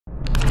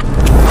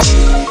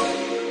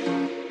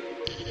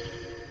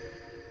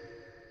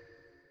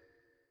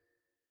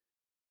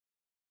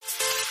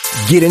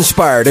Get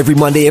inspired every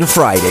Monday and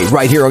Friday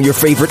right here on your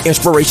favorite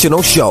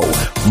inspirational show,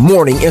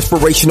 Morning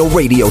Inspirational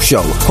Radio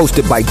Show,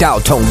 hosted by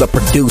Dowtone, the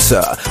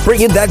producer,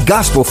 bringing that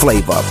gospel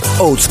flavor,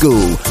 old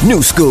school,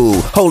 new school,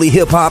 holy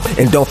hip-hop,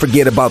 and don't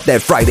forget about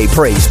that Friday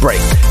praise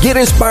break. Get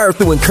inspired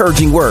through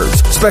encouraging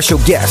words, special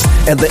guests,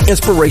 and the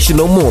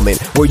inspirational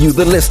moment where you,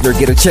 the listener,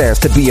 get a chance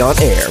to be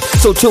on air.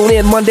 So tune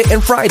in Monday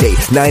and Friday,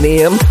 9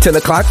 a.m., 10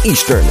 o'clock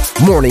Eastern,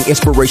 Morning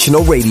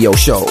Inspirational Radio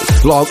Show.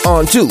 Log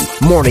on to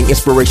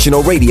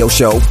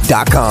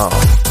morninginspirationalradioshow.com.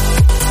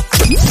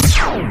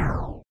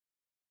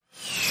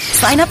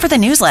 Sign up for the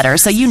newsletter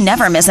so you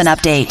never miss an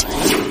update.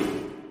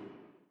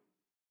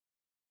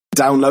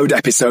 Download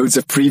episodes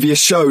of previous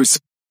shows.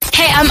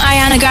 Hey, I'm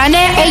Ariana Grande.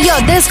 Hey, yo,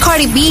 this is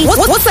Cardi B.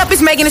 What's up?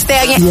 It's Megan Thee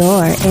Stallion.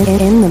 You're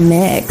in the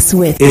mix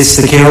with... It's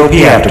the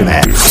KLP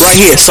Aftermath. Right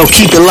here, so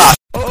keep it locked.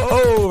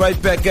 Right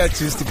back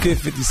at you. It's the Kid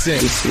 50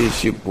 Cent. This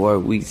is your boy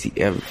Weezy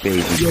F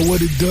Baby. Yo, what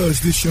it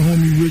does? This your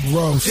homie Rick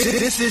Ross.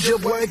 This is your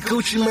boy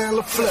Gucci Mane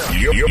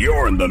LaFleur.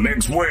 You're in the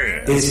mix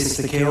with. This is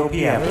the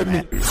KLP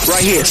Aftermath.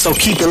 Right here, so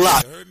keep it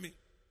locked. You heard me?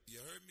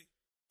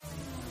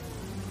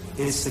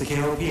 It's the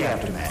KLP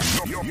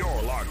Aftermath.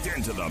 You're locked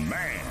into the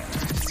man.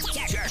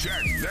 Check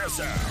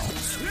this out.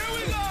 Here we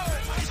go.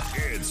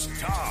 It's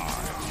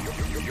time.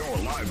 You're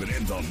live and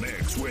in the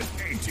mix with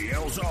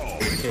ATL Zone.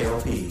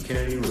 KLP,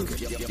 Kennedy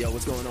Lucas. Yo,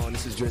 what's going on?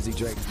 This is Drizzy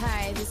Drake.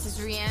 Hi, this is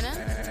Rihanna.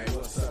 Hey,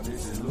 what's up?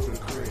 This is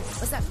Ludacris.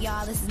 What's up,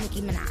 y'all? This is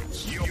Nicki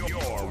Minaj. You're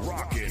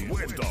rocking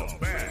with the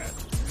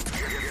best.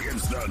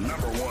 It's the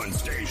 #1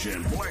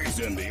 station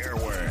blazing the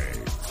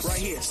airwaves. Right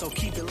here, so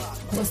keep it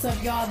locked. What's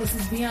up, y'all? This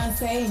is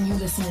Beyonce, and you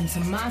listening to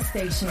my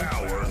station.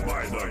 Powered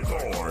by the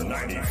Core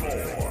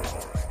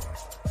 94.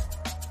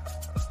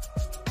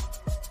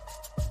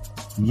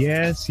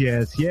 Yes,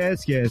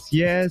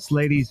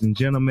 ladies and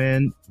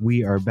gentlemen,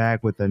 we are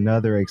back with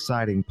another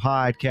exciting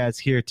podcast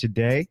here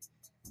today.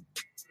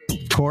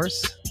 Of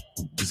course,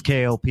 it's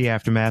KLP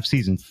Aftermath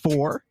Season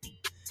 4.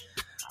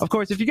 Of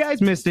course, if you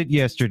guys missed it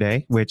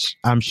yesterday, which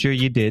I'm sure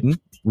you didn't,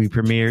 we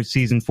premiered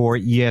Season 4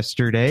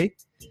 yesterday.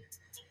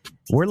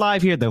 We're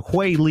live here at the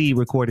Hui Lee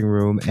recording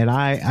room, and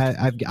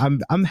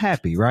I'm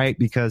happy, right?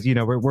 Because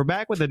we're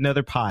back with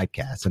another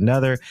podcast,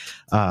 another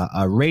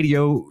a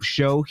radio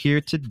show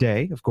here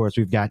today. Of course,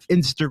 we've got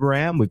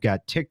Instagram, we've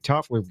got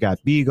TikTok, we've got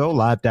Bigo,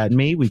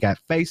 Live.me, we got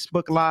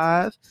Facebook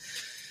Live,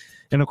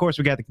 and of course,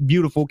 we got the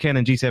beautiful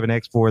Canon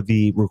G7X for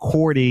the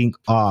recording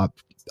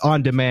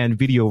on-demand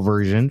video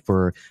version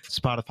for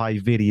Spotify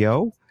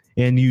Video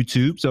and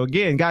YouTube. So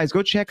again, guys,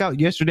 go check out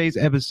yesterday's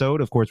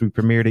episode. Of course, we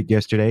premiered it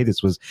yesterday. It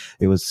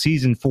was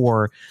Season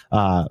 4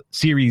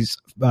 series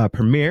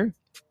premiere.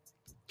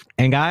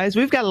 And guys,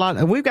 we've got a lot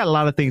of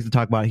things to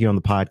talk about here on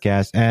the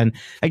podcast. And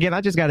again,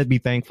 I just got to be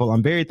thankful.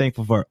 I'm very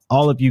thankful for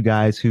all of you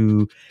guys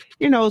who,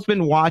 has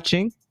been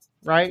watching,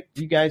 right?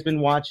 You guys been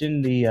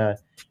watching the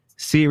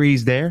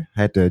series there.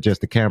 I had to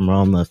adjust the camera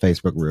on the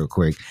Facebook real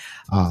quick.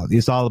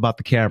 It's all about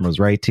the cameras,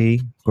 right, T?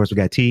 Of course, we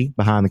got T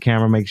behind the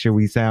camera, make sure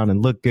we sound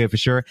and look good for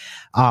sure.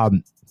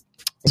 So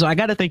I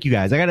got to thank you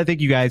guys. I got to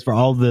thank you guys for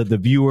all the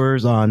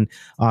viewers on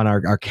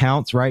our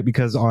counts, right?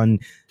 Because on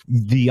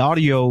the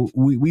audio,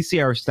 we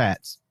see our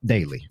stats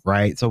daily,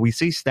 right? So we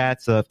see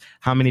stats of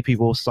how many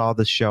people saw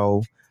the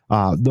show,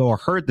 or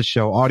heard the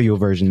show, audio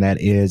version that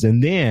is,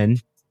 and then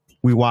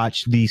we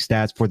watch the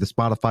stats for the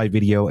Spotify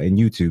Video and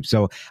YouTube.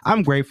 So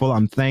I'm grateful.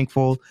 I'm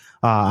thankful.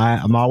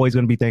 I'm always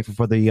going to be thankful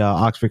for the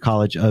Oxford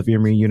College of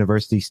Emory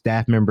University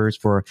staff members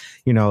for,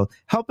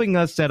 helping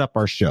us set up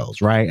our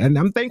shows, right? And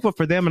I'm thankful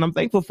for them, and I'm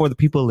thankful for the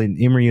people in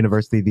Emory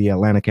University, the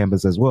Atlanta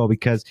campus as well,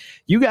 because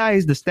you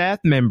guys, the staff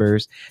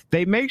members,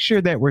 they make sure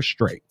that we're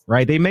straight,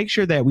 right? They make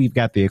sure that we've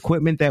got the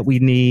equipment that we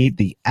need,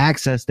 the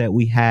access that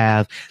we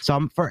have. So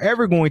I'm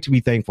forever going to be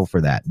thankful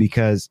for that,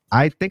 because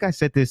I think I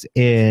said this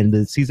in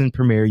the season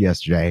premiere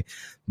yesterday,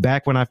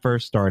 back when I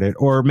first started,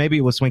 or maybe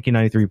it was Swinky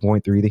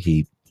 93.3, The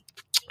Heat.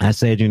 I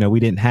said, we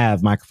didn't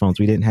have microphones.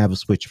 We didn't have a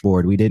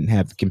switchboard. We didn't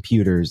have the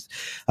computers,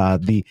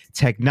 the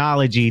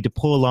technology to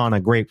pull on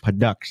a great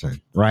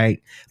production, right?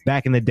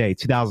 Back in the day,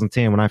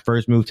 2010, when I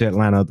first moved to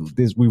Atlanta,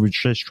 we were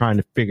just trying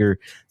to figure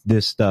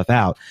this stuff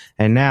out.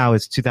 And now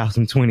it's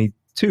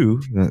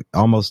 2022,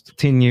 almost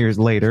 10 years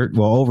later,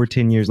 over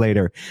 10 years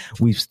later,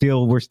 we're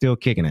still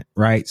kicking it,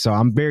 right? So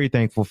I'm very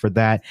thankful for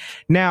that.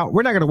 Now,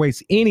 we're not going to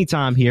waste any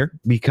time here,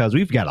 because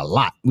we've got a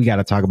lot we got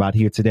to talk about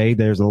here today.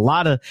 There's a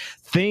lot of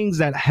things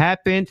that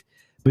happened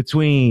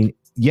between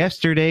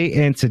yesterday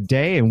and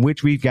today, in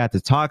which we've got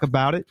to talk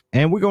about it,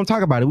 and we're going to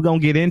talk about it. We're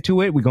going to get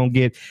into it. We're going to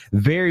get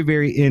very,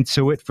 very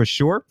into it for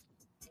sure.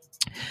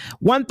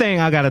 One thing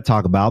I got to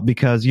talk about,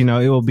 because, it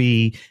will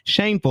be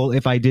shameful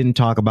if I didn't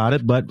talk about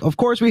it. But of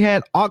course, we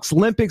had Ox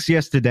Olympics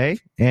yesterday,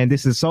 and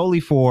this is solely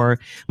for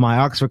my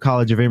Oxford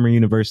College of Emory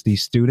University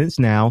students.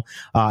 Now,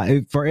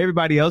 for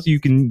everybody else,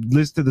 you can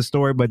listen to the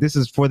story, but this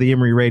is for the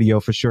Emory radio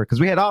for sure, because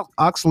we had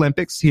Ox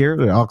Olympics here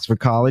at Oxford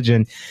College.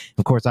 And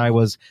of course, I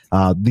was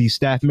the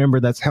staff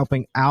member that's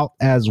helping out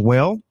as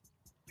well.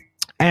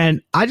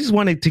 And I just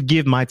wanted to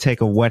give my take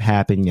of what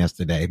happened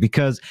yesterday,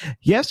 because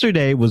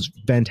yesterday was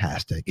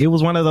fantastic. It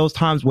was one of those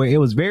times where it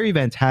was very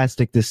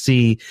fantastic to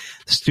see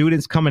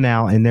students coming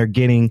out and they're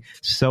getting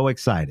so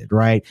excited,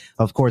 right?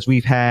 Of course,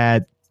 we've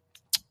had,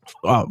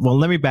 well,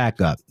 let me back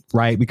up.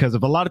 Right. Because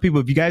if a lot of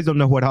people, if you guys don't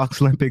know what Aux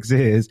Olympics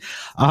is,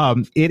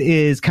 it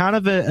is kind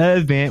of an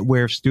event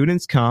where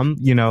students come,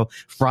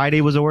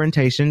 Friday was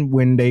orientation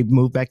when they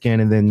moved back in.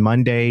 And then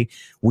Monday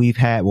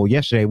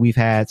yesterday we've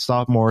had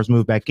sophomores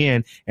move back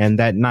in. And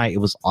that night it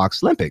was Aux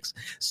Olympics.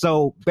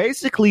 So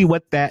basically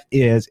what that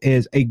is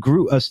a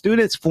group of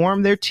students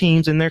form their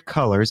teams in their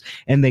colors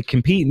and they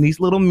compete in these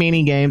little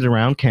mini games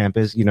around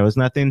campus.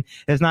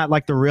 It's not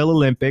like the real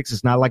Olympics.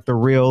 It's not like the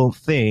real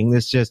thing.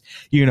 It's just,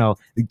 the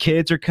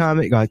kids are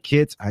coming.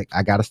 Kids,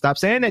 I gotta stop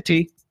saying that,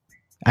 T.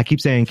 I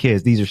keep saying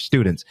kids. These are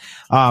students.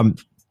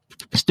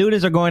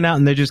 Students are going out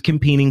and they're just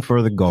competing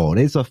for the gold.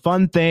 It's a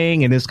fun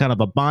thing and it's kind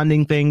of a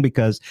bonding thing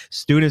because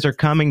students are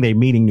coming, they're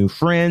meeting new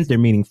friends, they're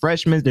meeting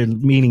freshmen, they're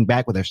meeting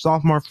back with their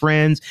sophomore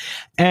friends.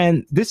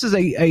 And this is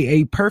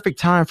a perfect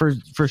time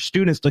for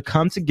students to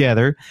come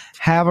together,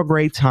 have a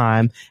great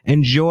time,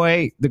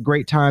 enjoy the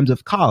great times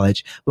of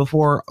college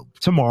before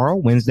tomorrow,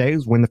 Wednesday,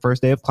 is when the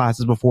first day of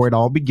classes before it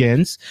all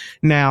begins.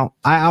 Now,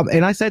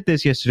 I said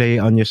this yesterday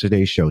on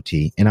yesterday's show,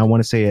 T, and I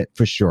want to say it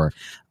for sure.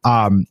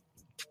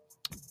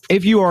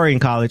 If you are in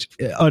college,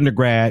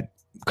 undergrad,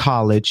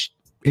 college,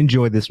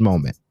 enjoy this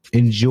moment.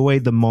 Enjoy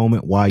the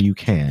moment while you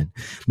can,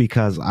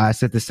 because I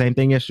said the same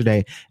thing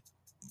yesterday.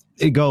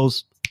 It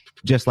goes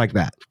just like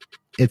that.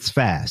 It's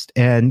fast.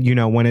 And,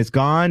 when it's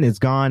gone.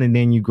 And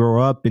then you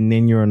grow up and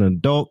then you're an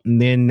adult. And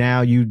then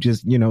now you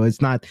just,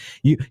 it's not,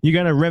 you're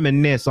going to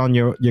reminisce on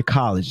your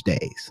college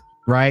days,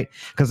 right?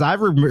 Because I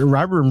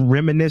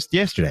reminisced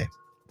yesterday.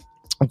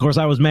 Of course,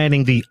 I was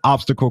manning the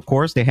obstacle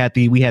course. We had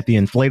the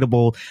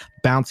inflatable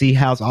bouncy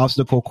house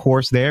obstacle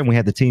course there, and we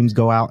had the teams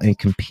go out and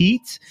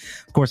compete.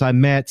 Of course, I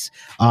met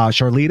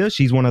Charlita.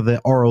 She's one of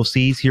the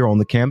ROCs here on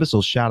the campus,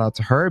 so shout out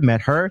to her.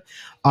 Met her.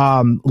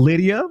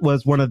 Lydia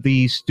was one of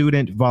the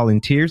student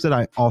volunteers that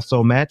I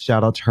also met.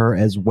 Shout out to her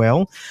as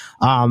well.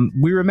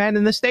 We were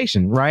manning the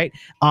station, right?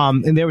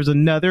 And there was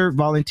another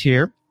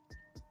volunteer.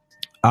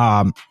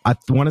 I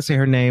want to say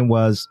her name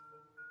was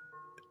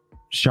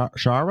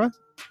Shara.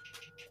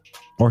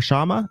 Or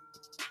Shama.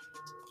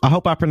 I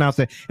hope I pronounced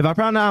it. If I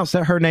pronounce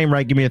her name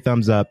right, give me a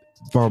thumbs up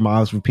for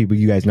people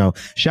you guys know.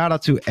 Shout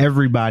out to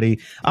everybody.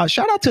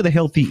 Shout out to the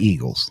Healthy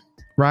Eagles.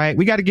 Right?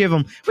 We got to give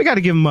them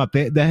up.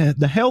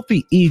 The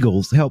Healthy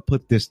Eagles helped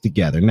put this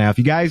together. Now, if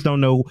you guys don't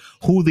know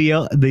who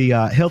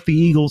the Healthy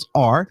Eagles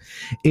are,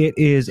 it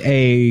is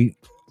a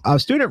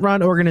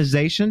student-run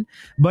organization,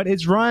 but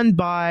it's run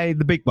by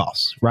the big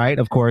boss, right?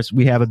 Of course,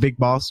 we have a big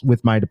boss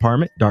with my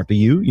department, Dr.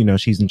 Yu.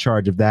 She's in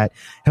charge of that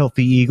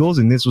Healthy Eagles,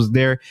 and this was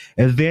their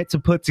event to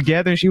put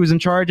together, and she was in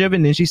charge of it,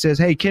 and then she says,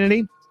 hey,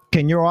 Kennedy,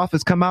 can your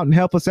office come out and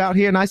help us out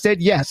here? And I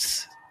said,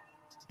 yes.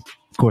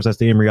 Of course, that's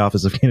the Emory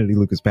office of Kennedy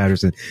Lucas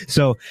Patterson.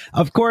 So,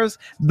 of course,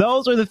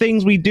 those are the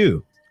things we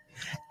do.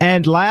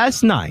 And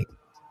last night,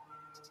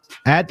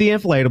 at the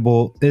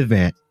inflatable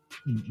event,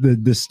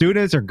 the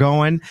students are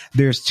going.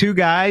 There's two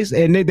guys,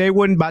 and they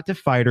weren't about to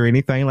fight or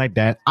anything like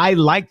that. I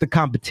like the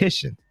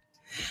competition.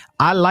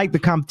 I like the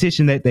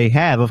competition that they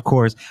have. Of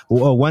course,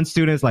 one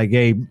student's like,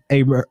 hey,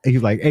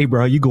 he's like, hey,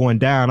 bro, you going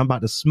down. I'm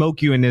about to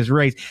smoke you in this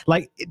race.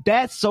 Like,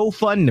 that's so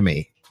fun to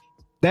me.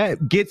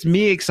 That gets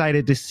me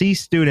excited to see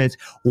students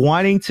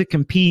wanting to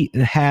compete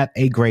and have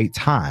a great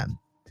time.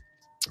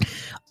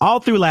 All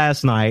through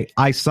last night,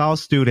 I saw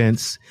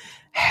students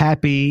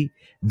happy.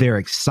 They're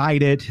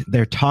excited.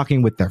 They're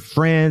talking with their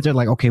friends. They're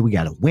like, okay, we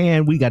got to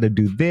win. We got to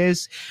do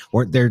this.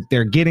 Or they're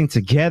getting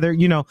together.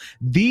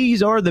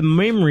 These are the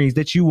memories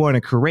that you want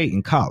to create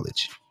in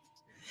college.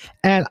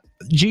 And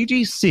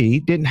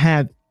GGC didn't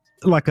have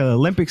like an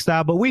Olympic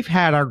style, but we've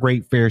had our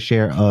great fair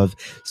share of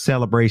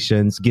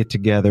celebrations,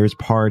 get-togethers,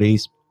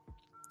 parties.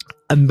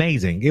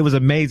 Amazing. It was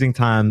an amazing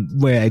time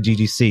at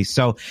GGC.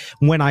 So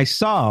when I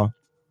saw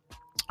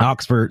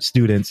Oxford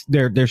students,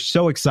 they're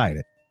so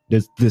excited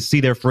to see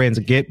their friends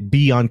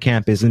be on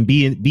campus and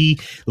be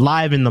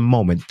live in the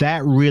moment.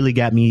 That really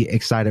got me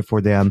excited for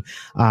them.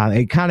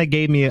 It kind of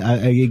gave me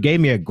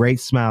a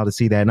great smile to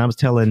see that. And I was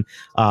telling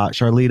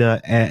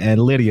Charlita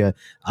and Lydia,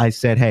 I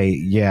said, hey,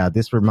 yeah,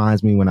 this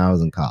reminds me when I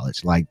was in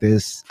college. Like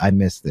this, I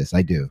miss this.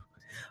 I do.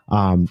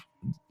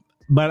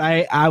 But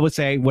I would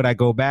say, would I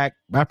go back?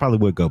 I probably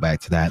would go back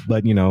to that.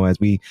 But, as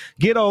we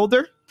get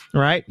older,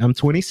 right? I'm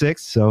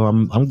 26, so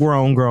I'm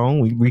grown.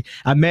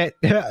 I met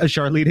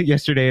Charlita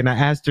yesterday, and I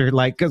asked her,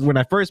 because when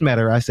I first met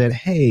her, I said,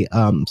 hey,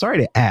 sorry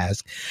to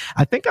ask.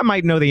 I think I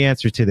might know the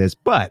answer to this,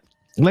 but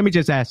let me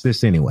just ask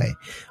this anyway.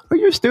 Are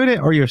you a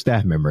student or you're a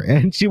staff member?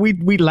 And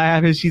we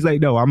laugh, and she's like,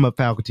 no, I'm a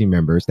faculty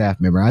member, staff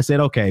member. I said,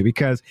 okay,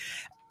 because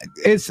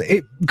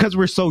because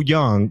we're so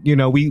young,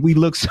 we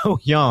look so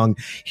young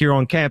here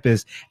on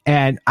campus,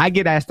 and I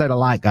get asked that a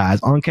lot,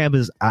 guys. On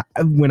campus,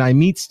 when I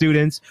meet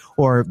students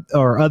or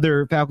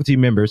other faculty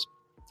members,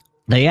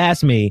 they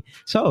ask me,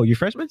 so you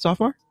freshman,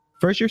 sophomore,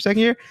 first year,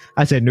 second year?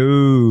 I said,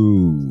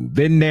 no,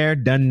 Been there,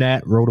 done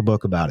that, wrote a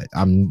book about it.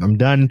 I'm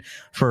done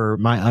for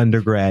my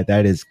undergrad.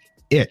 That is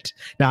it.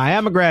 Now, I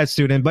am a grad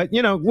student, but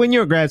you know, when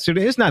you're a grad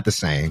student, it's not the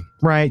same,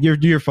 right?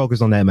 You're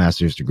focused on that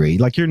master's degree.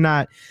 Like you're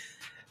not.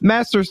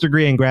 Master's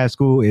degree in grad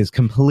school is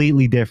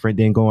completely different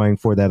than going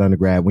for that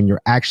undergrad when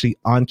you're actually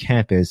on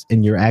campus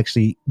and you're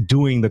actually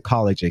doing the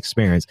college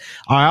experience.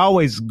 I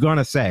always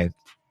gonna say,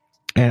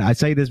 and I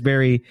say this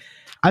very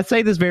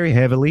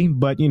heavily,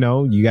 but you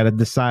know, you got to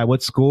decide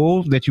what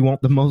school that you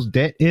want the most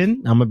debt in.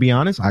 I'm gonna be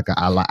honest. I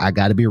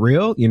got to be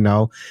real. You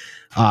know,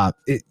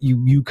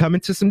 you come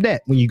into some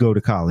debt when you go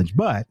to college,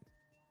 but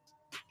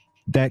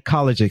that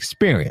college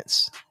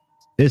experience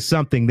is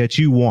something that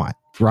you want.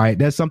 Right.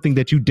 That's something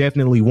that you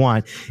definitely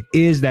want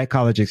is that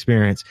college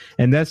experience.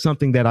 And that's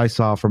something that I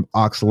saw from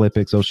Ox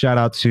Olympic. So shout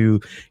out to,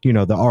 you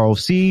know, the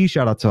ROC,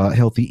 shout out to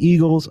Healthy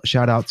Eagles,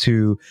 shout out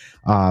to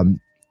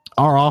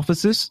our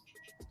offices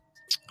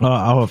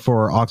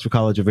for Oxford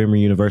College of Emory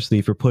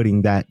University for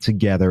putting that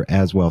together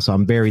as well. So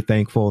I'm very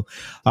thankful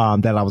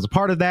that I was a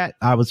part of that.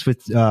 I was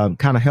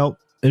kind of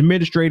helped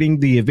administrating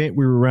the event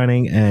we were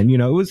running, and you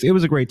know, it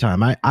was a great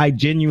time. I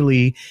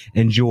genuinely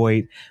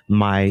enjoyed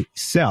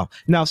myself.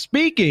 Now,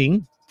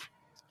 speaking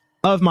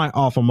of my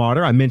alma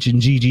mater, I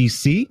mentioned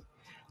GGC.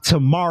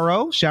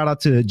 Tomorrow, shout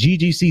out to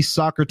GGC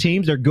soccer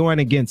teams. They're going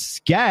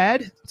against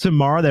SCAD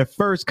tomorrow, their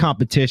first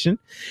competition.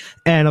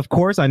 And of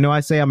course, I know I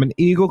say I'm an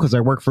Eagle because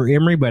I work for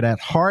Emory, but at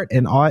heart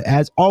and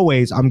as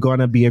always, I'm going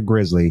to be a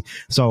Grizzly.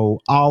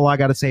 So all I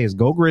got to say is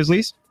go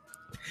Grizzlies.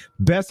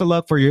 Best of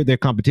luck for their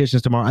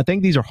competitions tomorrow. I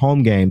think these are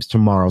home games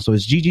tomorrow. So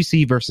it's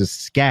GGC versus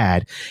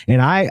SCAD.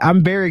 And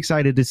I'm very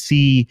excited to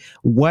see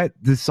what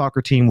the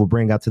soccer team will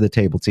bring out to the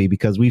table, T,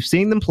 because we've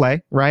seen them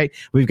play, right?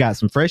 We've got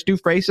some fresh new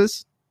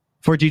faces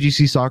for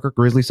GGC soccer,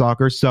 Grizzly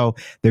soccer. So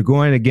they're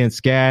going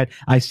against SCAD.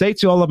 I say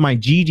to all of my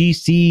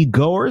GGC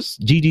goers,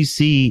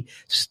 GGC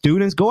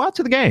students, go out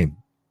to the game.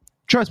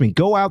 Trust me,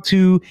 go out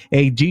to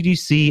a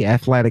GGC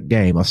athletic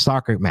game, a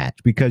soccer match,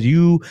 because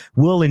you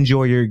will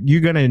enjoy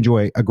you're going to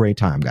enjoy a great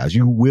time, guys.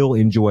 You will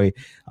enjoy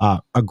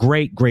a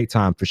great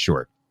time for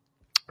sure.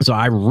 So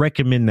I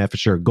recommend that for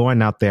sure.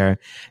 Going out there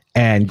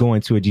and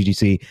going to a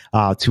GGC,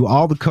 to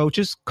all the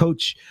coaches,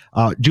 Coach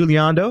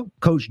Giuliano,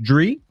 Coach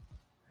Dree,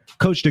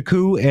 Coach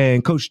Deku,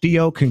 and Coach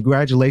Dio,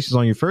 congratulations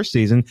on your first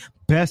season.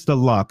 Best of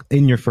luck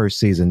in your first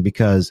season,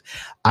 because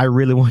I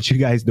really want you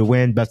guys to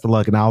win. Best of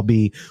luck. And I'll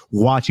be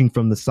watching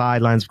from the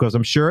sidelines, because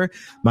I'm sure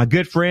my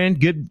good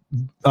friend,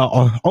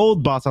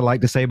 old boss, I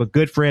like to say, but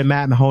good friend,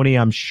 Matt Mahoney,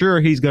 I'm sure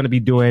he's going to be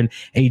doing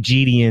a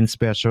GDN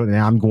special, and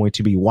I'm going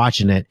to be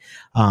watching it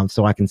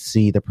so I can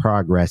see the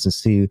progress and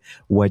see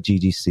what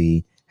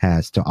GGC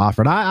has to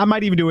offer. And I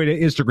might even do it an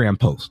Instagram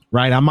post,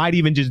 right? I might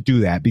even just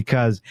do that,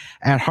 because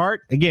at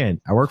heart,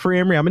 again, I work for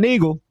Emory. I'm an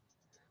Eagle,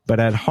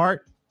 but at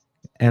heart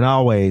and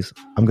always,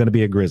 I'm going to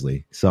be a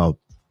Grizzly. So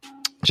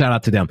shout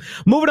out to them.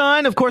 Moving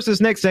on, of course,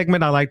 this next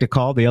segment I like to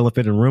call the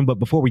elephant in the room. But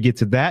before we get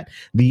to that,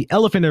 the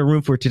elephant in the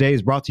room for today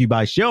is brought to you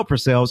by Shell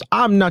Purcells.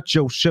 I'm not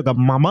your sugar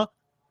mama.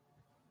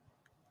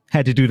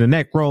 Had to do the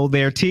neck roll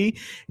there, T.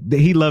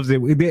 He loves it.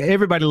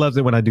 Everybody loves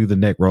it when I do the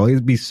neck roll.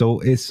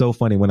 It's so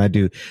funny when I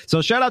do. So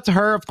shout out to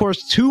her, of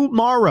course,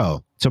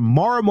 tomorrow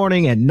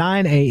morning at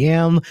 9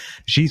 a.m.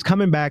 She's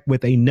coming back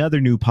with another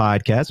new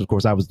podcast. Of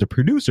course, I was the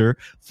producer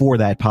for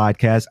that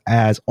podcast,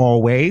 as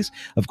always.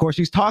 Of course,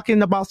 she's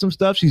talking about some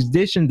stuff. She's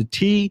dishing the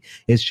tea.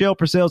 It's Shell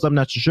Purcells. I'm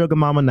not your sugar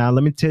mama. Now,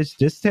 let me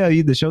just tell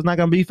you, the show's not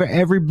going to be for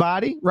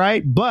everybody,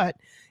 right? But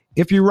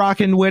if you're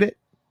rocking with it,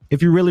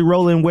 if you're really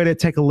rolling with it,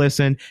 take a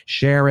listen,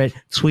 share it,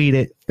 tweet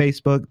it,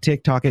 Facebook,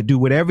 TikTok it, do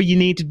whatever you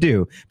need to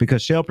do,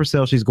 because Shell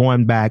Purcell, she's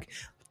going back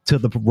to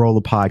the role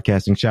of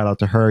podcasting. Shout out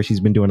to her. She's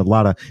been doing a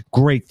lot of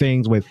great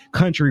things with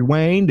Country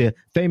Wayne, the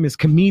famous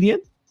comedian.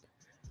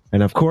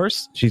 And of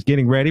course, she's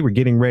getting ready. We're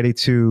getting ready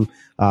to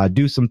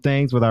do some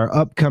things with our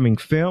upcoming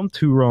film,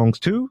 Two Wrongs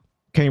 2.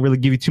 Can't really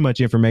give you too much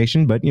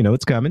information, but you know,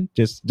 it's coming.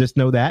 Just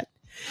know that.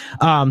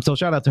 So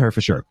shout out to her for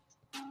sure.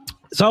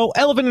 So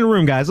elephant in the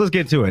room, guys, let's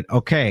get to it.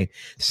 Okay.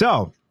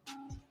 So,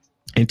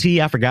 and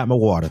T, I forgot my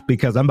water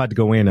because I'm about to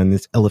go in on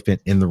this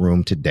elephant in the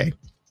room today.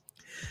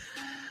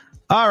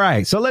 All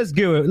right. So let's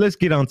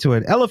get onto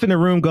it. Elephant in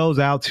the room goes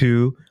out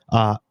to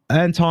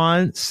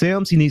Anton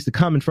Sims. He needs to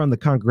come in front of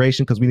the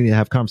congregation because we need to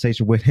have a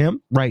conversation with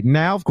him right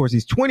now. Of course,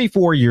 he's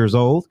 24 years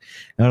old.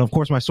 And of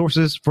course, my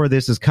sources for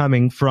this is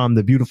coming from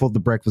the beautiful The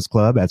Breakfast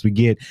Club, as we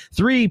get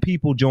 3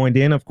 people joined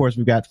in. Of course,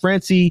 we've got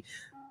Francie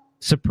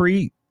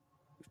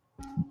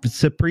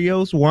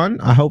Ciprios 1.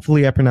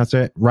 Hopefully I pronounced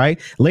that right.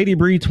 Lady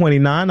Bree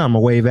 29. I'm gonna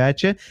wave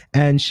at you.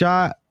 And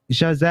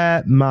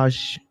Shazad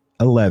Mash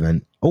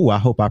 11. Oh, I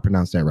hope I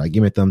pronounced that right.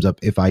 Give me a thumbs up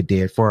if I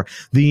did. For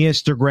the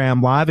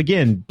Instagram live,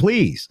 again,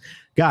 please,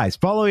 guys,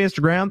 follow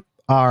Instagram.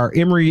 Our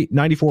Emory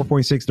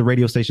 94.6, the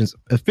radio station's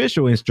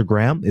official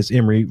Instagram, is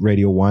Emory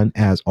Radio 1,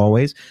 as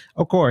always.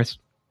 Of course,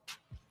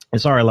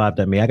 it's already laughed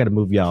at me. I got to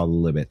move y'all a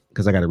little bit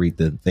because I got to read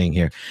the thing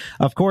here.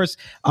 Of course,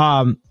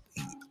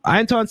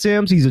 Anton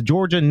Sims, he's a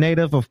Georgia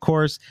native, of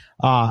course.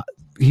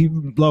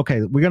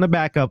 okay, we're going to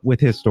back up with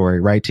his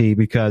story, right, T?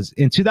 Because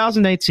in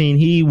 2018,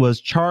 he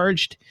was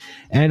charged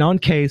and on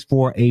case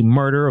for a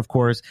murder. Of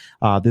course,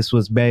 this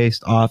was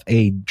based off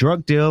a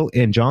drug deal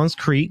in Johns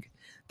Creek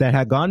that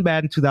had gone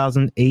bad in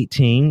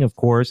 2018. Of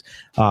course,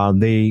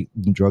 the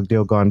drug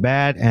deal gone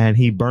bad, and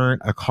he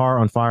burnt a car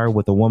on fire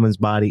with a woman's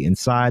body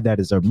inside. That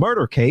is a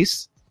murder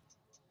case.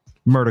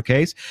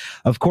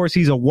 Of course,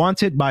 he's a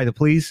wanted by the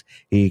police.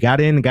 He got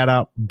in and got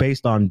out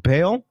based on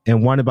bail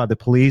and wanted by the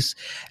police.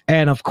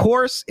 And of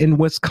course, in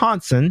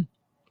Wisconsin,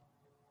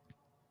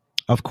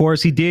 of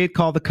course, he did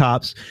call the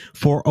cops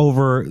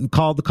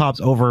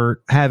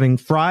over having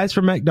fries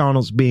from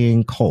McDonald's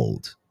being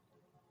cold.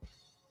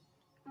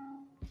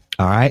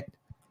 All right.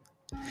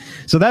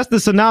 So that's the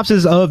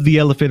synopsis of The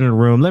Elephant in the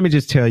Room. Let me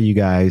just tell you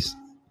guys,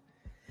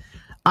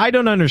 I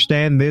don't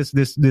understand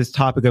this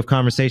topic of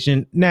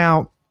conversation.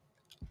 Now,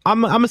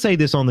 I'm gonna say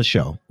this on the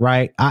show,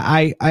 right?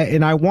 I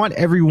want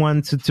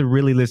everyone to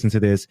really listen to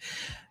this.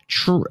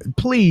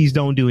 Please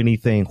don't do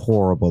anything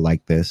horrible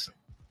like this.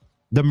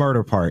 The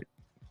murder part,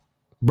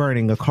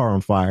 burning a car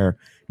on fire,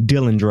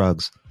 dealing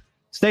drugs.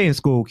 Stay in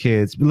school,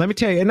 kids. Let me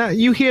tell you, and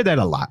you hear that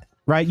a lot.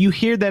 Right? You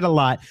hear that a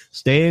lot.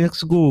 Stay in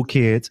school,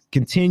 kids.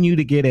 Continue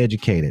to get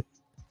educated.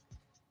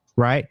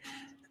 Right?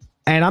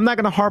 And I'm not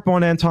going to harp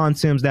on Anton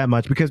Sims that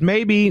much because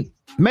maybe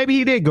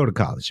he did go to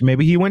college.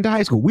 Maybe he went to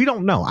high school. We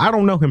don't know. I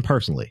don't know him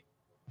personally.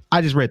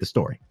 I just read the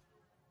story.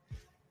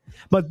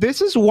 But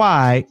this is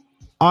why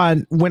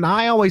when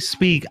I always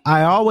speak,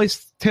 I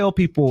always tell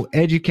people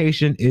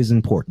education is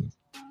important.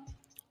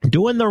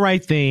 Doing the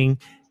right thing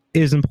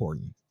is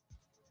important.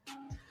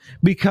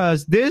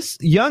 Because this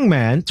young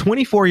man,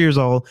 24 years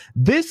old,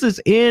 this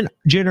is in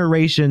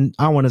generation,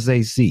 I want to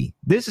say C.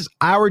 This is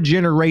our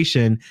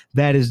generation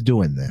that is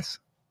doing this.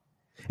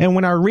 And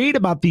when I read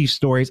about these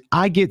stories,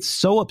 I get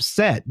so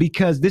upset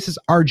because this is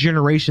our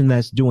generation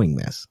that's doing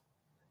this.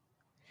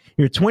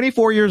 You're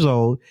 24 years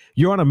old,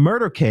 you're on a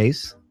murder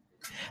case,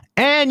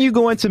 and you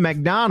go into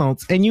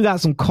McDonald's and you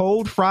got some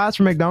cold fries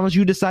from McDonald's.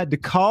 You decide to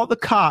call the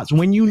cops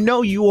when you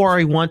know you are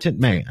a wanted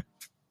man.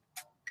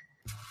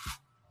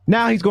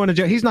 Now he's going to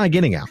jail. He's not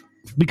getting out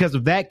because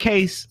of that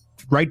case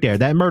right there,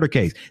 that murder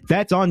case.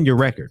 That's on your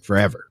record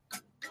forever.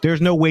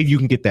 There's no way you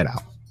can get that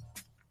out.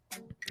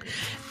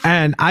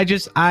 And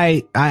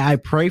I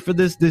pray for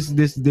this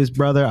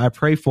brother. I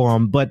pray for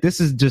him. But this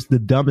is just the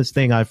dumbest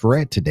thing I've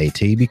read today,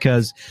 T,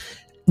 because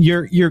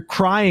you're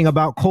crying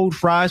about cold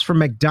fries from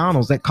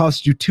McDonald's that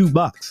cost you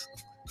 $2.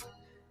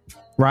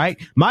 Right.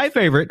 My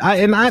favorite.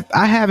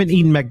 I haven't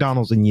eaten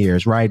McDonald's in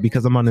years. Right.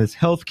 Because I'm on this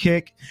health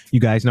kick. You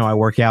guys know I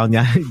work out and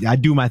I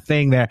do my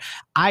thing there.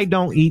 I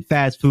don't eat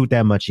fast food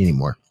that much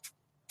anymore.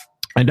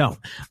 I don't.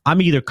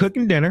 I'm either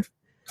cooking dinner,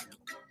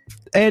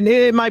 and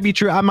it might be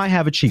true. I might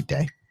have a cheat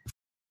day.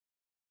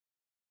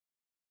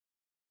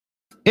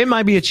 It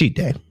might be a cheat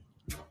day.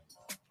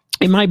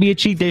 It might be a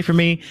cheat day for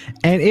me.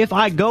 And if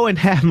I go and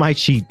have my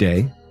cheat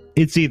day,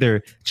 it's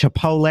either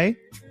Chipotle,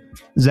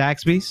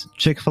 Zaxby's,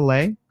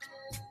 Chick-fil-A,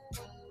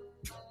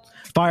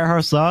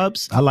 Firehouse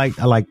Subs. I like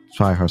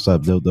Firehouse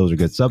Subs. Those are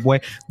good. Subway.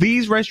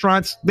 These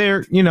restaurants,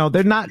 they're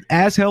not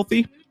as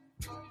healthy,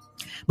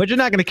 but you're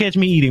not going to catch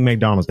me eating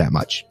McDonald's that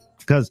much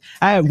because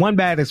I had one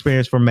bad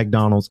experience from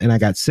McDonald's and I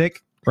got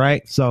sick.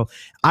 Right. So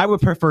I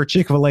would prefer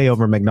Chick-fil-A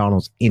over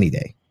McDonald's any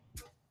day.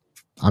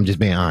 I'm just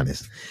being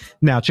honest.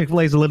 Now,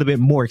 Chick-fil-A is a little bit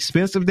more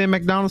expensive than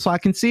McDonald's, so I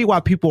can see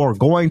why people are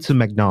going to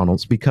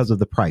McDonald's because of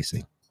the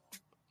pricing.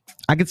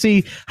 I can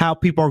see how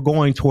people are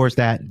going towards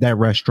that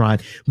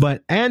restaurant.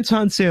 But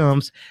Anton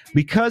Sims,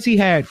 because he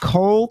had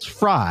cold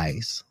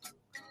fries,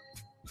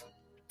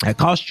 that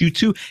cost you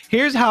 $2.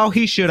 Here's how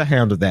he should have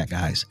handled that,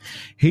 guys.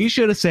 He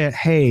should have said,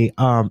 hey,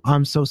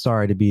 I'm so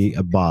sorry to be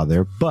a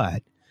bother,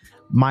 but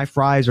my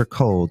fries are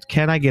cold.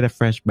 Can I get a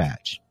fresh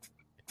batch?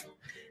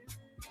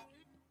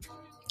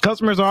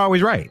 Customers are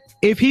always right.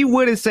 If he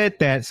would have said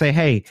that, say,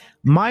 hey,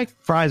 my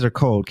fries are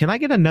cold. Can I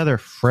get another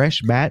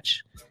fresh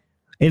batch?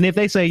 And if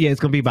they say, yeah, it's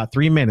going to be about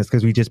 3 minutes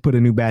because we just put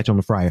a new batch on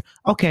the fryer.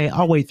 Okay,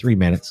 I'll wait 3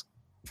 minutes.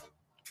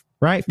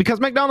 Right? Because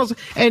McDonald's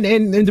and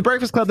the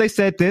Breakfast Club, they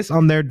said this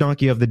on their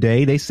Donkey of the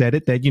Day. They said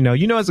it that,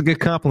 it's a good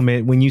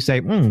compliment when you say,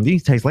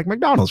 these taste like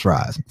McDonald's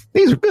fries.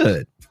 These are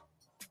good.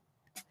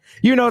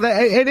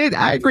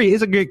 I agree.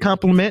 It's a good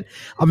compliment.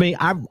 I mean,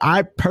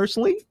 I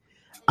personally,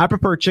 I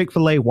prefer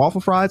Chick-fil-A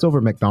waffle fries over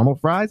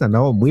McDonald's fries. I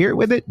know I'm weird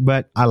with it,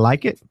 but I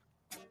like it.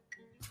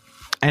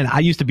 And I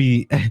used to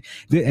be,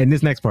 and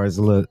this next part is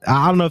a little,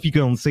 I don't know if you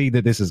can see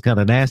that this is kind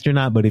of nasty or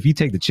not, but if you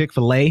take the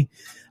Chick-fil-A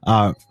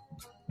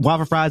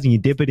waffle fries and you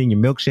dip it in your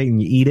milkshake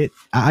and you eat it,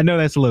 I know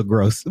that's a little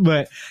gross,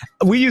 but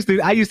I used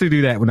to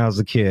do that when I was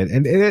a kid,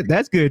 and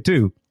that's good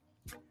too.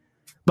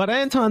 But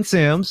Anton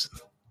Sims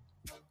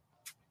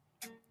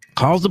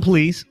calls the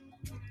police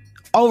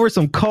over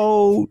some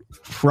cold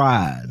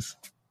fries.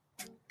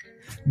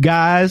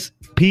 Guys,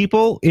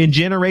 people in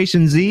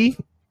Generation Z,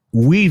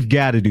 we've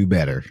got to do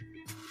better.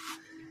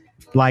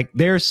 Like,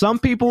 there's some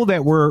people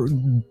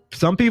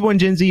in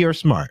Gen Z are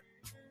smart.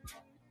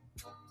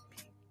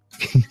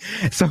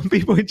 Some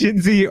people in Gen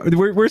Z,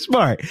 we're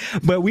smart,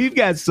 but we've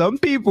got some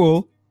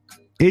people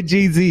in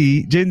Gen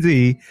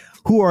Z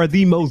who are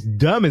the most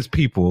dumbest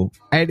people.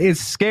 And it's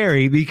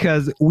scary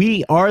because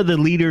we are the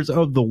leaders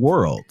of the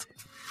world,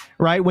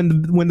 right? When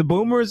the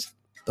boomers,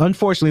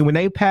 unfortunately, when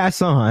they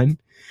pass on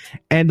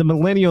and the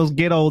millennials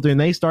get older and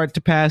they start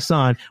to pass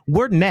on,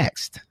 we're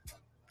next.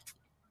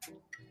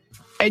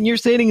 And you're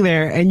sitting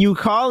there and you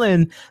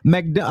calling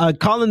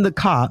the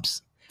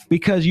cops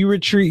because you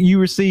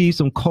receive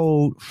some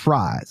cold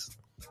fries.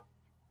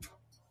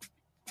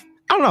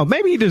 I don't know.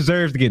 Maybe he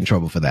deserves to get in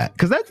trouble for that,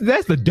 because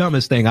that's the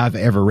dumbest thing I've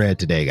ever read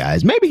today,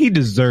 guys. Maybe he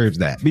deserves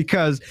that,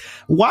 because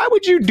why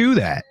would you do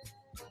that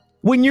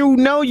when you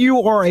know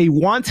you are a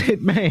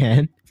wanted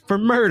man for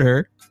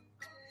murder?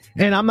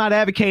 And I'm not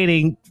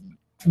advocating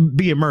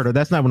being murdered.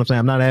 That's not what I'm saying.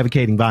 I'm not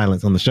advocating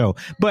violence on the show.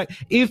 But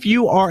if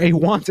you are a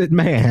wanted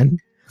man,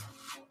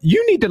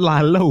 you need to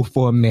lie low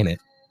for a minute.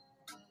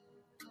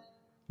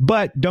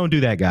 But don't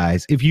do that,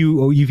 guys. If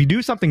you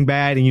do something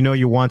bad and you know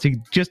you're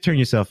wanted, just turn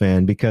yourself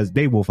in, because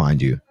they will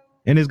find you.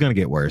 And it's going to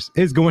get worse.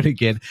 It's going to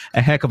get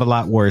a heck of a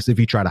lot worse if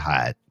you try to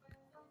hide.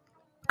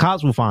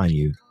 Cops will find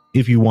you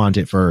if you want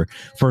it for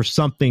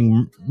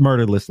something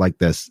murderless like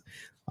this.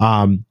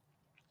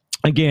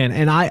 Again,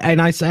 and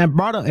I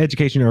brought up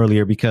education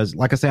earlier because,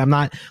 like I said, I'm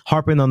not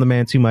harping on the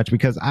man too much,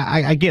 because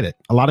I get it.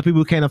 A lot of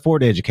people can't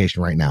afford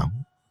education right now,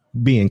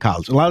 being in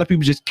college. A lot of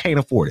people just can't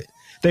afford it.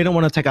 They don't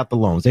want to take out the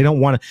loans. They don't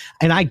want to,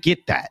 and I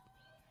get that.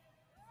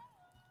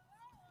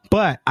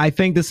 But I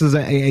think this is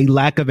a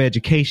lack of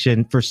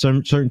education for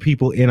certain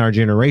people in our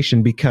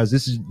generation, because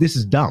this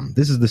is dumb.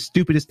 This is the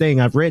stupidest thing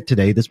I've read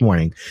this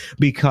morning,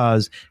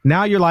 because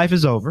now your life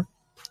is over.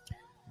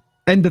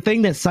 And the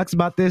thing that sucks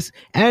about this,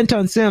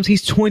 Anton Sims,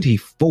 he's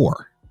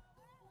 24.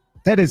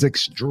 That is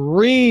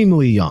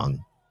extremely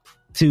young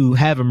to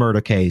have a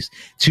murder case,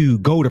 to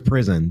go to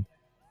prison.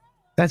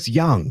 That's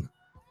young.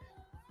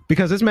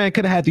 Because this man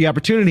could have had the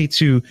opportunity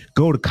to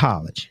go to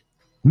college,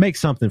 make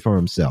something for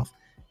himself,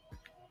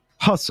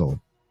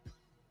 hustle,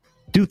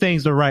 do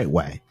things the right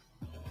way.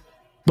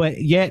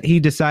 But yet he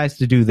decides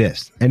to do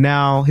this, and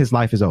now his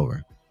life is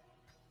over.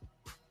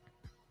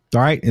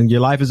 All right. And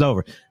your life is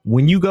over.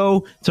 When you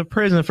go to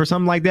prison for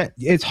something like that,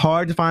 it's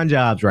hard to find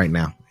jobs right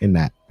now in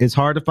that. It's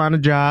hard to find a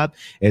job.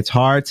 It's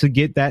hard to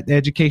get that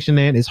education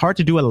in. It's hard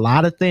to do a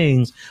lot of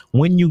things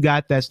when you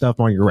got that stuff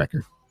on your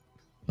record.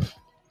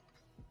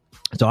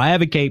 So I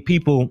advocate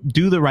people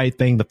do the right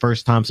thing the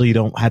first time so you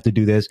don't have to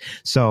do this.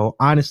 So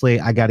honestly,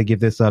 I got to give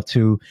this up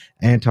to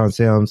Anton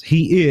Sims.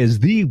 He is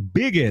the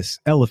biggest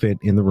elephant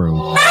in the room.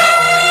 One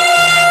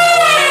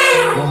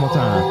more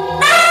time.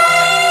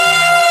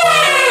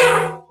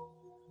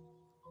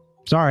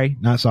 Sorry,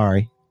 not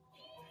sorry.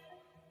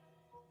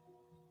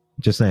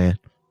 Just saying.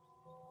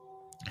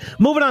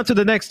 Moving on to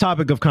the next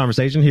topic of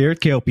conversation here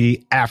at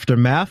KLP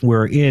Aftermath.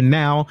 We're in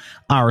now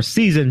our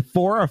season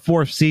 4, our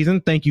 4th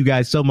season. Thank you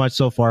guys so much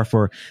so far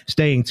for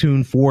staying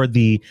tuned for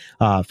the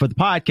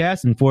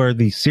podcast and for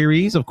the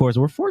series. Of course,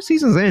 we're 4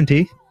 seasons in,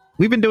 T.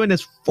 We've been doing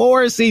this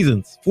 4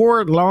 seasons,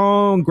 4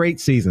 long, great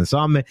seasons. So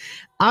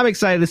I'm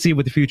excited to see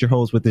what the future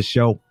holds with this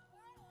show.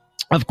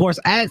 Of course,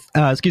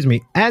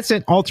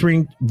 accent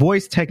altering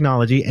voice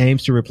technology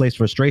aims to replace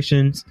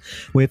frustrations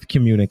with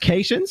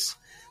communications.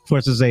 Of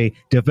course, there's a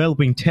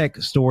developing tech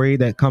story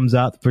that comes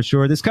out for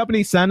sure. This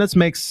company, Sanus,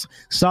 makes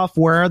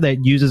software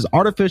that uses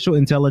artificial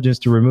intelligence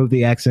to remove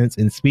the accents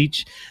in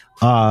speech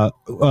for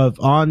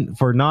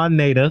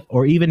non-native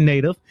or even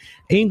native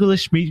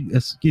English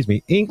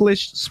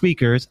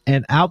speakers,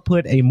 and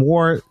output a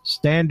more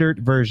standard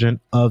version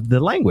of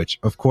the language.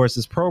 Of course,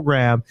 this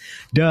program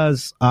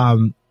does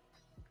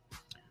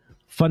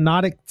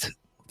phonetic.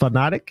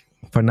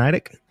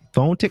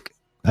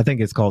 I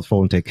think it's called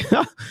Phonetic.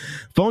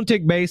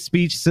 Phonetic-based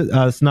speech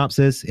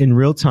synopsis in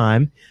real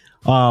time.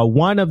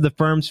 One of the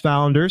firm's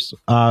founders,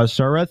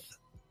 Sarath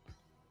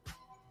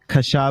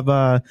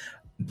Kashava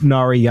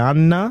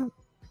Narayana,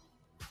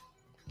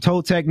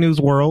 told Tech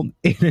News World.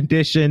 In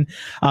addition,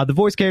 the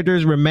voice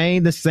characters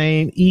remain the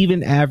same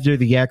even after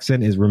the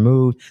accent is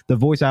removed. The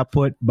voice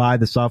output by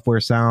the software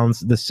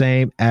sounds the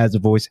same as the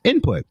voice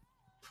input.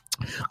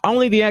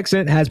 Only the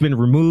accent has been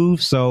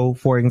removed. So,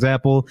 for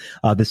example,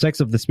 the sex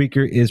of the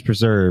speaker is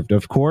preserved,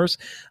 of course.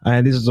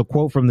 And this is a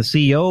quote from the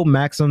CEO,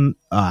 Maxim.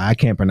 I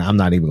can't pronounce. I'm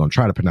not even going to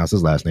try to pronounce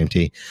his last name.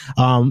 T.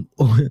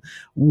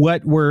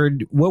 What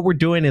we're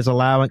doing is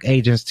allowing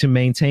agents to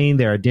maintain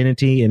their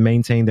identity and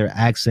maintain their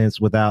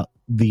accents without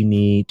the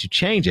need to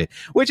change it,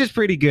 which is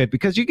pretty good,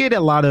 because you get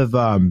a lot of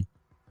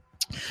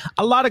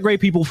great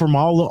people from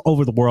all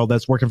over the world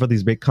that's working for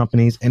these big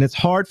companies, and it's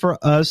hard for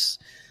us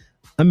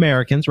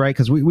Americans, right?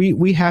 Because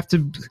we have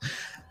to,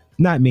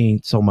 not me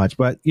so much,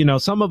 but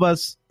some of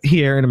us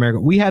here in America,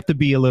 we have to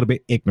be a little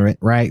bit ignorant,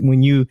 right?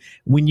 When you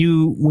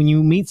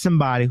meet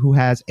somebody who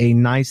has a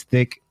nice,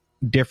 thick,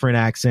 different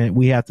accent,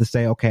 we have to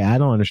say, okay, I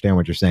don't understand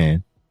what you're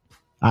saying.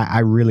 I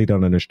really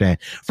don't understand.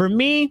 For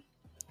me,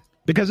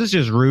 because it's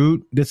just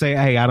rude to say,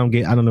 hey, I don't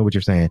know what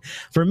you're saying.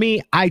 For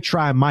me, I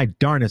try my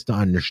darnest to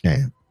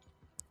understand,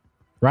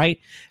 right?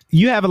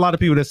 You have a lot of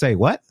people that say,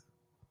 what?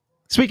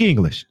 Speak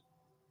English.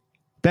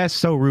 That's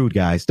so rude,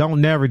 guys. Don't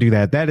never do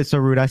that. That is so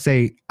rude. I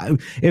say,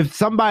 if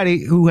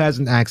somebody who has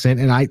an accent,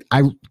 and I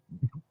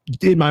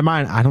in my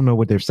mind, I don't know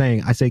what they're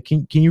saying. I say,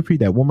 can you repeat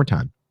that one more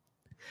time?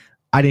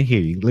 I didn't hear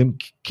you.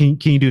 Can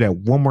you do that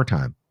one more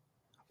time?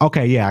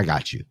 Okay, yeah, I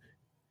got you.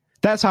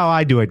 That's how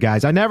I do it,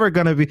 guys. I'm never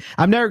gonna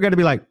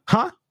be like,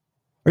 huh?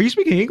 Are you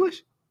speaking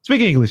English?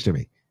 Speak English to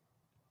me.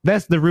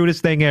 That's the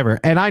rudest thing ever.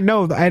 And I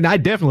know, and I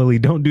definitely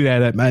don't do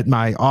that at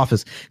my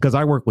office because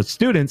I work with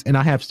students and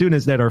I have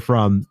students that are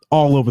from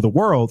all over the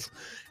world.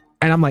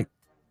 And I'm like,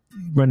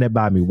 run that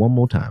by me one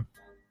more time.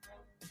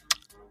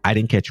 I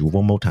didn't catch you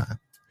one more time.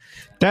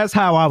 That's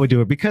how I would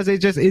do it because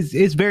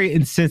it's very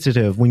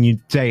insensitive when you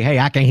say, hey,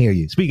 I can't hear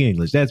you. Speak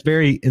English. That's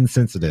very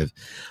insensitive.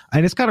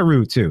 And it's kind of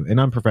rude too and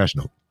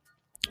unprofessional.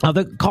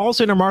 The call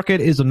center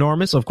market is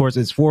enormous. Of course,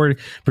 it's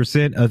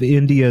 4% of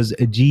India's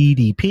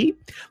GDP,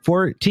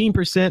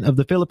 14% of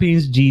the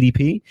Philippines'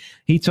 GDP.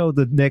 He told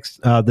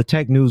the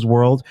Tech News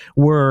World,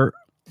 we're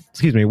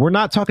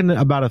not talking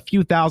about a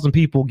few thousand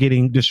people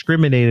getting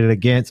discriminated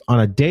against on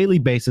a daily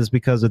basis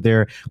because of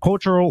their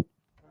cultural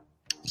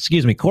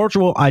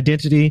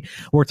identity.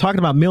 We're talking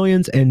about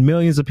millions and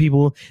millions of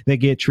people that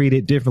get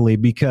treated differently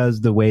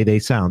because the way they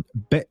sound.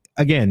 But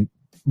again,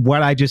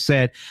 what I just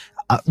said,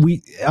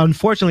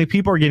 unfortunately,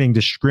 people are getting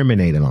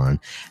discriminated on,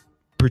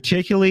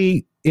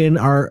 particularly in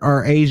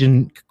our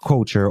Asian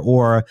culture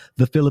or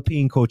the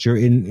Philippine culture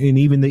and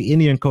even the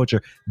Indian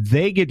culture.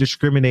 They get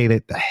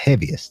discriminated the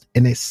heaviest,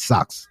 and it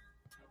sucks.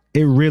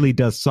 It really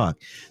does suck.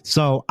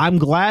 So I'm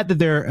glad that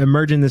they're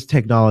emerging this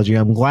technology.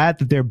 I'm glad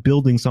that they're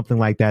building something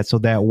like that so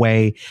that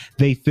way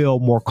they feel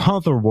more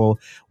comfortable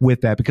with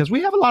that, because we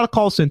have a lot of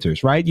call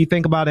centers, right? You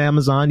think about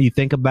Amazon, you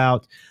think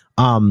about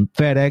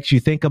FedEx,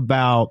 you think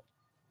about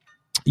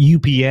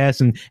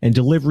UPS and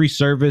delivery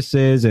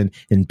services and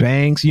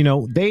banks. You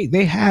know,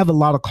 they have a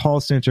lot of call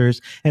centers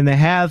and they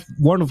have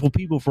wonderful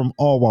people from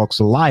all walks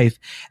of life,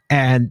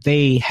 and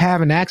they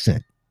have an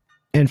accent.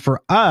 And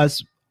for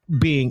us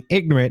being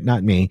ignorant,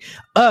 not me,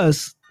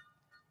 us,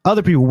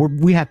 other people,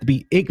 we have to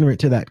be ignorant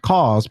to that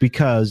cause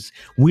because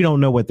we don't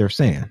know what they're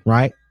saying,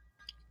 right?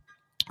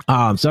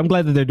 So I'm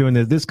glad that they're doing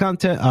this. This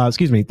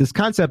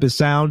concept is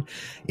sound.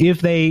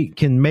 If they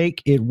can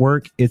make it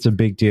work, it's a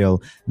big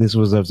deal. This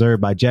was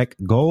observed by Jack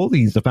Gold.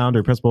 He's the founder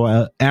and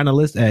principal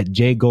analyst at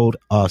J Gold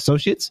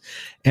Associates,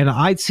 an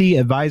IT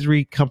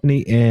advisory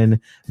company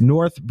in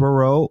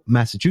Northborough,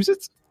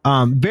 Massachusetts.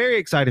 Very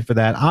excited for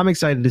that. I'm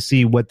excited to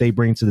see what they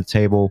bring to the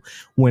table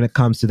when it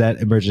comes to that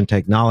emerging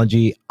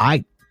technology.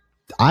 I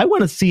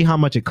want to see how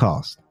much it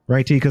costs,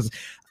 right, T? Because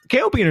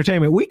KLP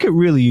Entertainment, we could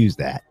really use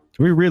that.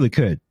 We really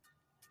could.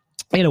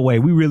 In a way,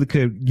 we really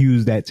could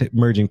use that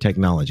emerging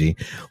technology.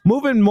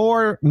 Moving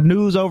more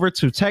news over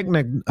to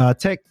technology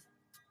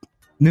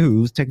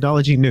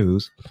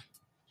news.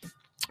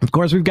 Of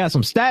course, we've got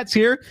some stats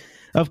here.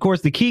 Of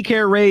course, the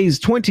KeyCare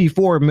raised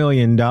 $24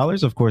 million.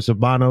 Of course,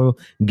 Habano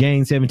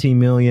gained $17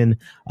 million.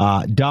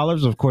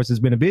 Of course, it's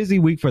been a busy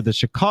week for the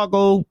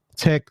Chicago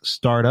tech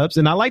startups.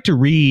 And I like to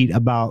read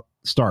about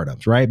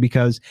startups, right?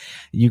 Because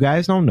you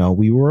guys don't know,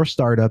 we were a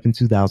startup in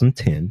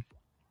 2010.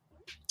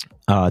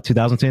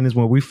 2010 is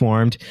when we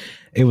formed.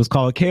 It was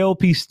called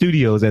KLP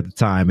Studios at the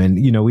time.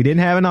 And, you know, we didn't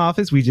have an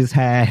office. We just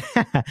had,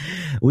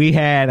 we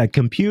had a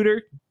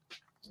computer,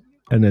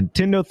 a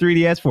Nintendo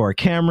 3DS for our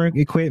camera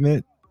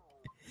equipment,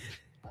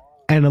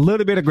 and a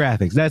little bit of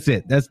graphics. That's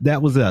it.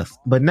 That was us.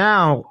 But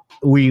now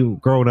we've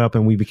grown up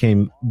and we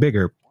became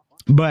bigger.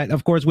 But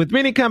of course, with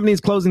many companies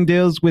closing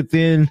deals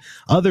within,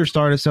 other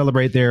startups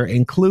celebrate their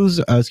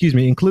inclusion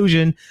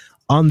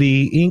on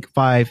the Inc.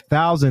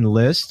 5000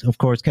 list. Of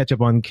course, catch up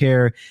on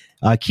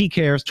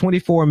KeyCare's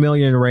 $24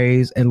 million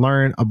raise and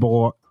learn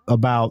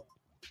about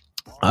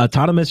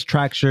autonomous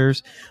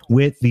tractors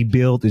with the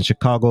Build in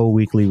Chicago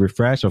weekly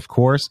refresh. Of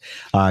course,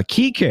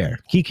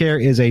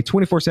 KeyCare is a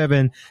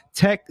 24/7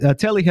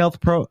 telehealth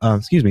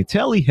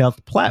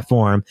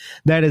platform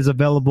that is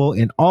available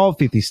in all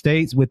 50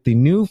 states. With the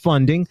new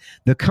funding,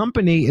 the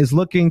company is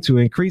looking to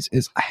increase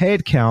its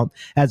headcount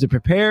as it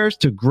prepares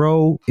to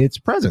grow its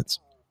presence.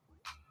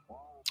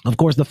 Of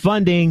course, the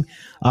funding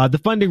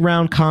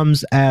round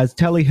comes as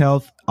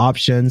telehealth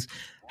options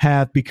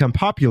have become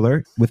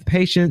popular with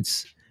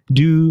patients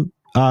due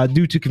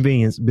to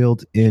convenience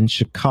built in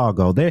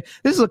Chicago. This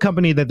is a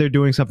company that they're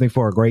doing something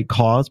for a great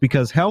cause,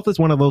 because health is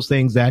one of those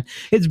things that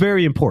it's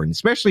very important,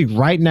 especially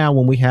right now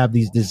when we have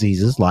these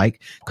diseases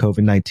like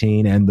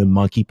COVID-19 and the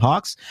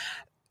monkeypox.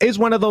 Is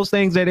one of those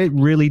things that it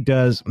really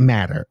does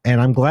matter. And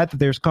I'm glad that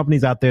there's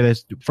companies out there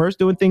that's first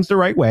doing things the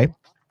right way,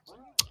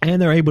 and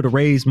they're able to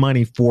raise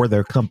money for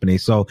their company.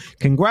 So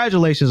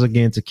congratulations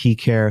again to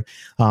KeyCare.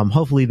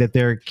 Hopefully that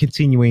they're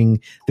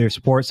continuing their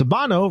support.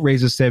 Sabano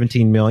raises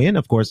 $17 million.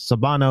 Of course,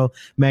 Sabano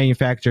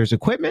manufactures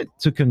equipment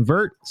to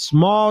convert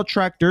small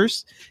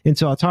tractors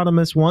into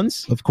autonomous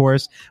ones. Of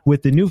course,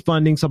 with the new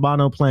funding,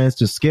 Sabano plans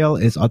to scale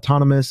its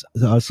autonomous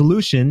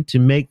solution to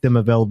make them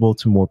available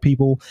to more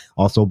people,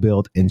 also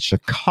built in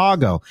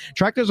Chicago.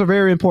 Tractors are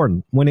very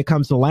important when it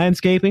comes to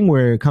landscaping,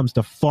 where it comes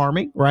to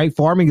farming, right?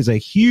 Farming is a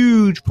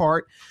huge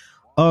part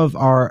of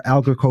our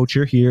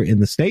agriculture here in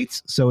the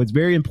States. So it's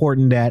very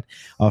important that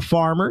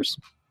farmers,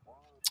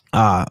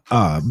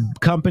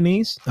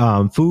 companies,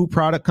 food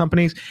product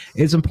companies,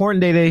 it's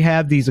important that they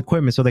have these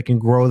equipment so they can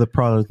grow the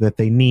product that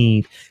they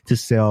need to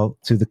sell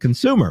to the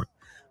consumer.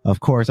 Of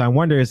course, I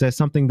wonder, is that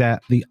something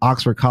that the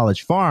Oxford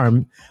College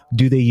Farm,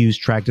 do they use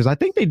tractors? I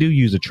think they do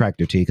use a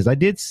tractor T, because I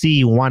did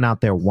see one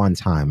out there one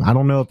time. I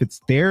don't know if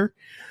it's there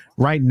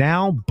right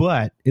now,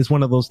 but it's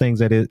one of those things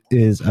that it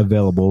is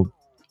available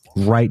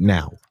right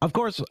now. Of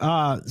course,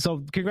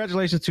 so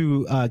congratulations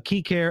to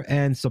KeyCare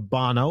and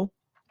Sabano.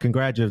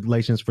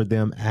 Congratulations for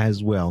them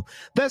as well.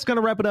 That's going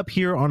to wrap it up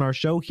here on our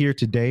show here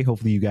today.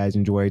 Hopefully you guys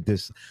enjoyed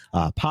this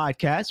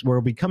podcast.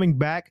 We'll be coming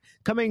back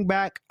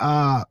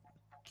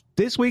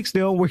this week.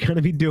 Still, we're going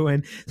to be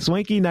doing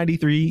Swanky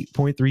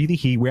 93.3 The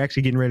Heat. We're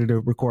actually getting ready to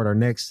record our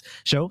next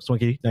show,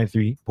 Swanky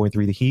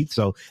 93.3 The Heat.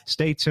 So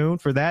stay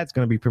tuned for that. It's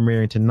going to be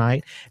premiering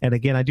tonight. And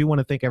again, I do want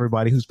to thank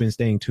everybody who's been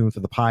staying tuned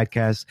for the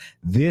podcast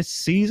this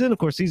season. Of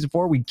course, season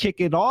 4, we kick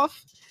it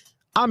off.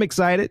 I'm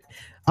excited.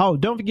 Oh,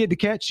 don't forget to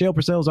catch Shale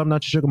Purcell's I'm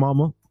Not Your Sugar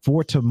Mama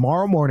for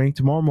tomorrow morning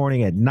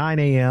at 9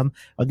 a.m.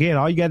 Again,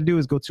 all you got to do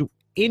is go to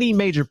any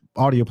major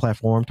audio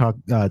platform,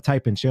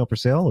 type in Shale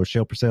Purcell or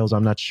Shale Purcell's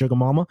I'm Not Your Sugar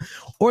Mama,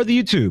 or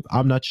the YouTube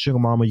I'm Not Your Sugar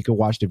Mama. You can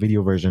watch the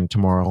video version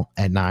tomorrow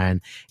at 9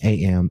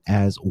 a.m.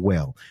 as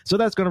well. So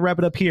that's going to wrap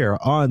it up here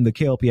on the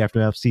KLP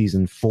Aftermath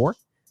Season 4.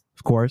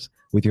 Of course,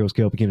 with your host,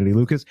 KLP Kennedy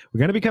Lucas. We're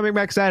going to be coming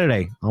back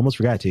Saturday. Almost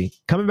forgot to.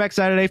 Coming back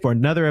Saturday for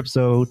another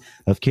episode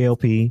of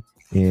KLP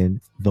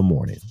in the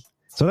Morning.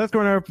 So that's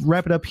going to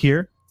wrap it up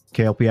here.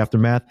 KLP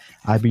Aftermath.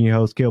 I've been your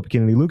host, KLP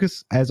Kennedy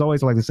Lucas. As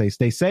always, I like to say,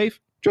 stay safe.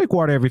 Drink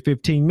water every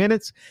 15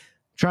 minutes.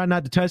 Try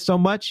not to touch so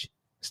much.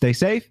 Stay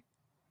safe.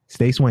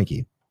 Stay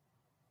swanky.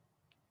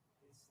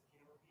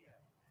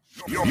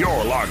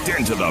 You're locked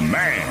into the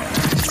man.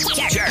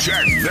 Check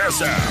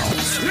this out.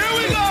 Here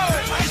we go.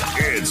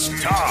 It's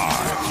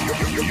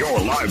time. You're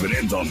live and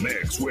in the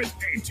mix with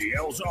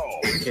ATL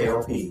Zone.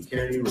 KLP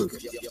Kennedy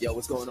Lucas. Yo,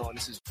 what's going on?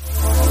 This is...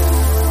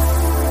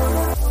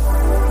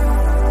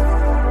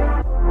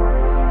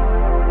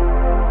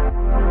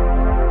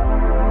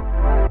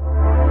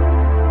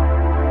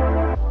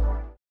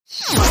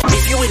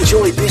 If you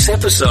enjoyed this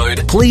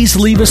episode, please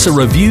leave us a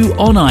review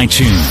on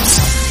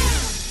iTunes.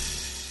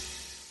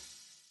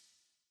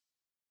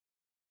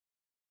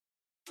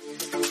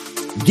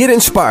 Get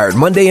inspired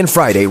Monday and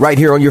Friday right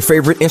here on your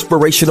favorite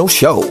inspirational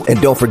show.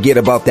 And don't forget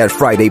about that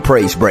Friday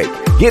praise break.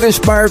 Get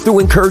inspired through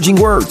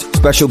encouraging words,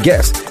 special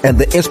guests, and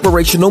the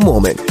inspirational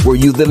moment where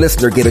you, the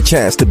listener, get a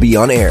chance to be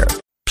on air.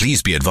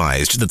 Please be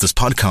advised that this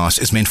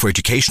podcast is meant for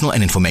educational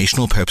and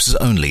informational purposes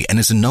only and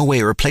is in no way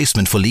a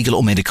replacement for legal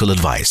or medical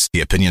advice.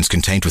 The opinions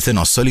contained within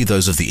are solely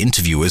those of the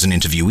interviewers and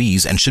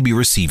interviewees and should be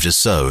received as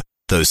so.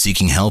 Those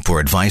seeking help or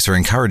advice are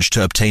encouraged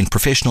to obtain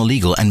professional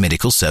legal and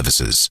medical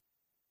services.